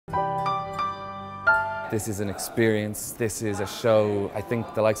This is an experience, this is a show, I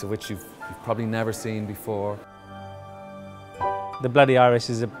think the likes of which you've probably never seen before. The Bloody Irish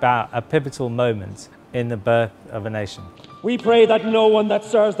is about a pivotal moment in the birth of a nation. We pray that no one that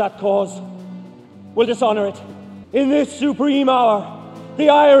serves that cause will dishonour it. In this supreme hour, the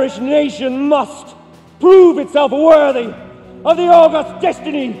Irish nation must prove itself worthy of the august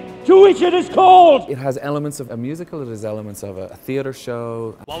destiny to which it is called. It has elements of a musical, it has elements of a theatre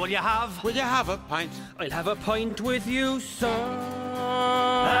show. What will you have? Will you have a pint? I'll have a pint with you, sir.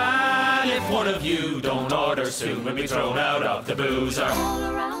 And if one of you don't order soon, we'll be thrown out of the boozer. All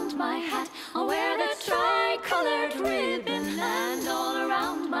around my hat, I'll wear the tri-coloured ribbon, and all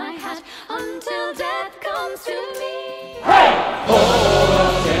around my hat until death comes to me. Hey!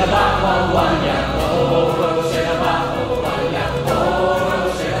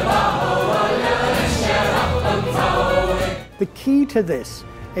 The key to this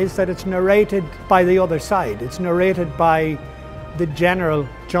is that it's narrated by the other side. It's narrated by the General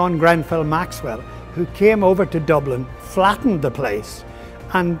John Grenfell Maxwell, who came over to Dublin, flattened the place,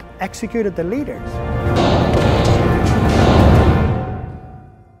 and executed the leaders.